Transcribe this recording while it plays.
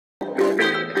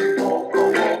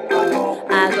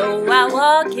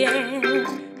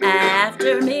walking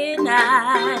after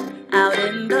midnight, out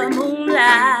in the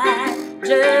moonlight,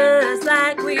 just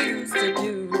like we used to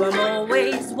do. I'm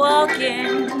always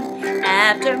walking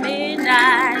after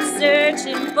midnight,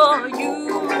 searching for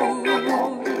you.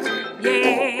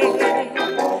 Yeah,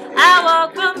 I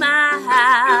walk from my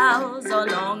house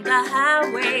along the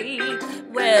highway.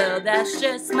 Well, that's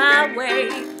just my way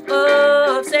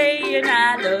of saying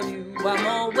I love you. I'm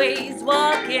always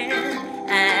walking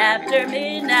after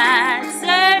midnight,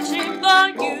 searching for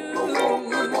you.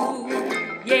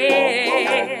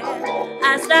 Yeah,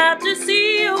 I stopped to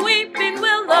see a weeping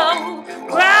willow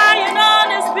crying on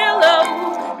his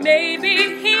pillow.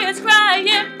 Maybe he is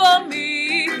crying for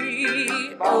me.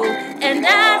 Oh, and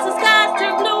as the skies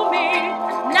turn gloomy,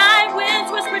 night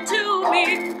winds whisper to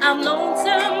me, I'm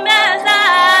lonesome as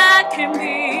I can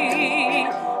be.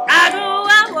 I go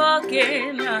out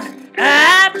walking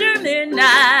after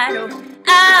midnight, oh,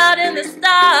 out in the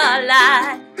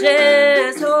starlight,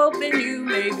 just hoping you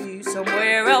may be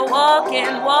somewhere. Walking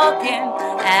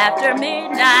after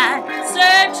midnight,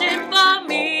 searching